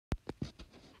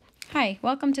Hi,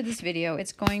 welcome to this video.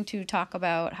 It's going to talk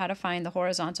about how to find the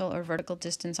horizontal or vertical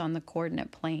distance on the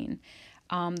coordinate plane.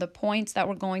 The points that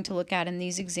we're going to look at in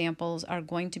these examples are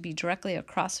going to be directly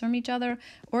across from each other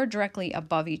or directly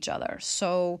above each other.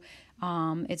 So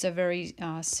it's a very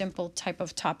simple type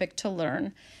of topic to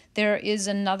learn. There is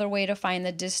another way to find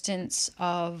the distance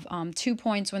of 2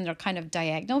 points when they're kind of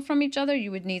diagonal from each other.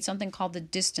 You would need something called the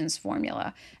distance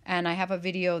formula, and I have a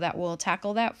video that will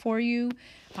tackle that for you.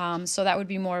 So that would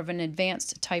be more of an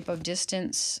advanced type of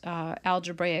distance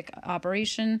algebraic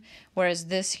operation, whereas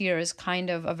this here is kind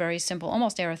of a very simple,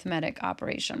 almost arithmetic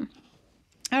operation.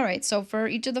 All right, so for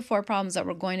each of the 4 problems that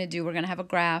we're going to do, we're going to have a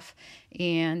graph,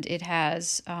 and it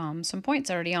has some points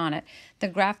already on it. The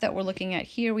graph that we're looking at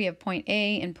here, we have point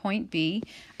A and point B.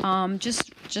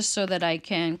 Just so that I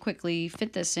can quickly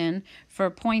fit this in, for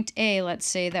point A, let's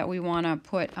say that we want to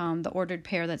put the ordered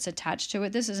pair that's attached to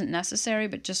it. This isn't necessary,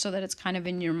 but just so that it's kind of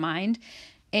in your mind.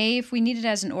 A, if we need it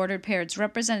as an ordered pair, it's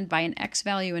represented by an x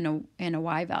value and a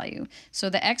y value. So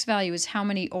the x value is how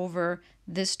many over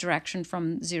this direction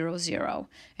from 0, 0,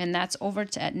 and that's over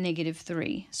to at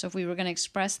 -3. So if we were going to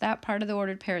express that part of the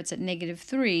ordered pair, it's at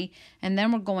 -3, and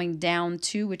then we're going down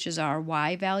 2, which is our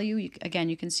y value. Again,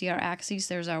 you can see our axes.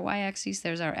 There's our y-axis,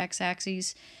 there's our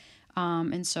x-axis.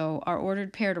 And so our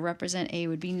ordered pair to represent A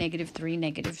would be -3,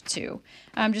 -2.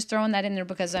 I'm just throwing that in there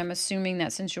because I'm assuming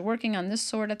that since you're working on this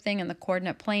sort of thing in the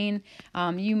coordinate plane,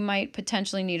 you might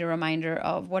potentially need a reminder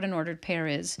of what an ordered pair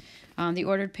is. The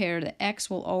ordered pair, the X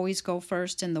will always go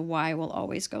first and the Y will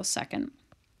always go second.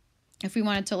 If we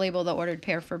wanted to label the ordered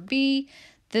pair for B,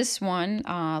 this one,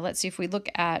 let's see, if we look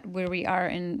at where we are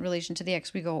in relation to the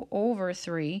X, we go over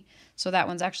 3. So that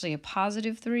one's actually a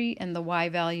 +3, and the Y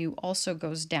value also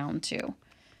goes down 2.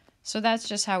 So that's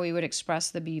just how we would express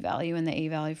the B value and the A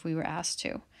value if we were asked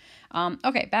to.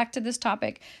 Okay, back to this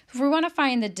topic. If we want to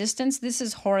find the distance, this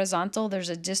is horizontal. There's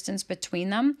a distance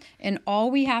between them. And all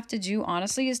we have to do,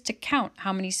 honestly, is to count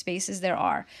how many spaces there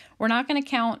are. We're not going to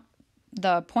count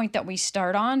the point that we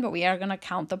start on, but we are going to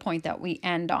count the point that we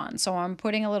end on. So I'm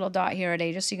putting a little dot here at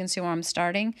A just so you can see where I'm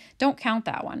starting. Don't count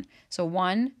that one. So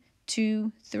 1,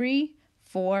 2, 3,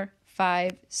 4,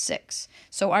 5, 6.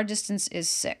 So our distance is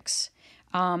 6.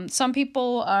 Some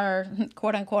people are,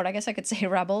 quote unquote, I guess I could say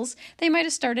rebels. They might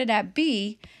have started at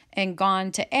B and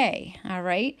gone to A, all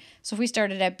right? So if we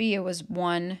started at B, it was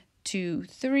 1, 2,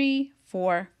 3,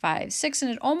 4, 5, 6,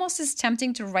 and it almost is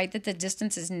tempting to write that the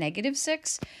distance is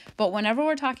 -6, but whenever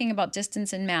we're talking about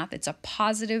distance in math, it's a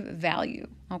positive value,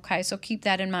 okay? So keep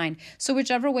that in mind. So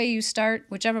whichever way you start,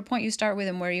 whichever point you start with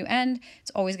and where you end,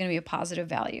 it's always going to be a positive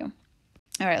value.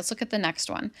 All right, let's look at the next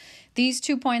one. These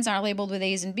 2 points are labeled with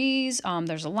A's and B's.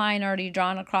 There's a line already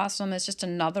drawn across them. It's just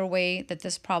another way that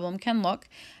this problem can look.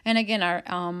 And again,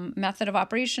 our method of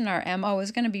operation, our MO,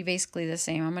 is going to be basically the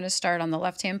same. I'm going to start on the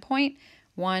left-hand point,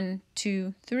 1,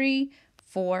 2, 3,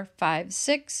 4, 5,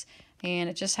 6, and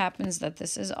it just happens that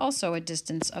this is also a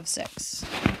distance of 6.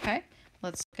 Okay,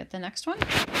 let's look at the next one.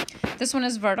 This one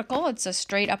is vertical. It's a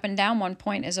straight up and down. One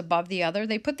point is above the other.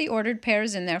 They put the ordered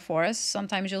pairs in there for us.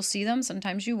 Sometimes you'll see them,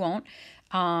 sometimes you won't.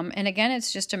 And again,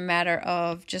 it's just a matter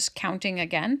of just counting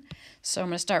again. So I'm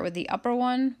going to start with the upper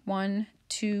one. 1,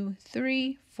 2,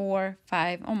 3, 4,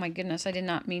 5. Oh my goodness, I did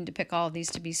not mean to pick all of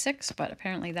these to be 6, but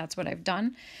apparently that's what I've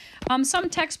done. Some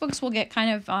textbooks will get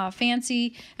kind of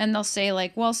fancy, and they'll say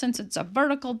like, well, since it's a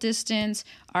vertical distance,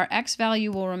 our X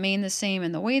value will remain the same,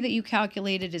 and the way that you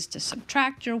calculate it is to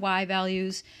subtract your Y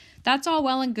values. That's all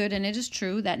well and good, and it is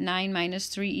true that 9 minus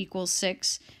 3 equals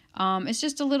 6. It's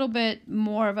just a little bit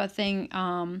more of a thing.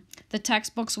 The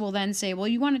textbooks will then say, well,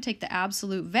 you want to take the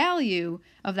absolute value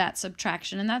of that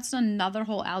subtraction, and that's another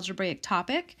whole algebraic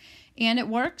topic, and it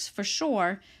works for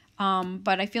sure,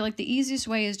 but I feel like the easiest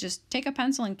way is just take a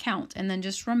pencil and count, and then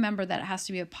just remember that it has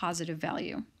to be a positive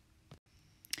value.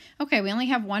 Okay, we only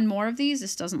have one more of these.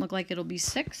 This doesn't look like it'll be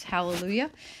 6.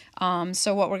 Hallelujah.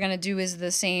 So what we're going to do is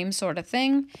the same sort of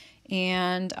thing.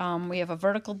 And we have a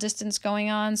vertical distance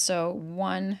going on. So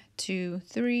 1, 2,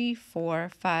 3, 4,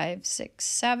 5, 6,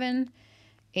 7,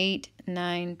 8,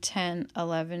 9, 10,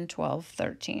 11, 12,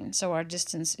 13. So our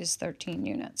distance is 13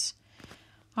 units.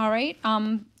 All right,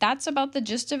 that's about the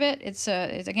gist of it.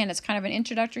 Again, it's kind of an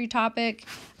introductory topic.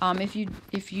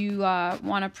 If you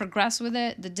want to progress with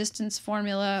it, the distance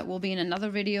formula will be in another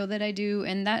video that I do,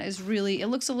 and that is really, it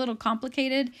looks a little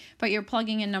complicated, but you're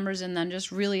plugging in numbers and then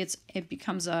just really it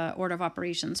becomes a order of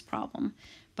operations problem.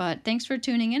 But thanks for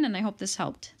tuning in, and I hope this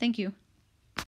helped. Thank you.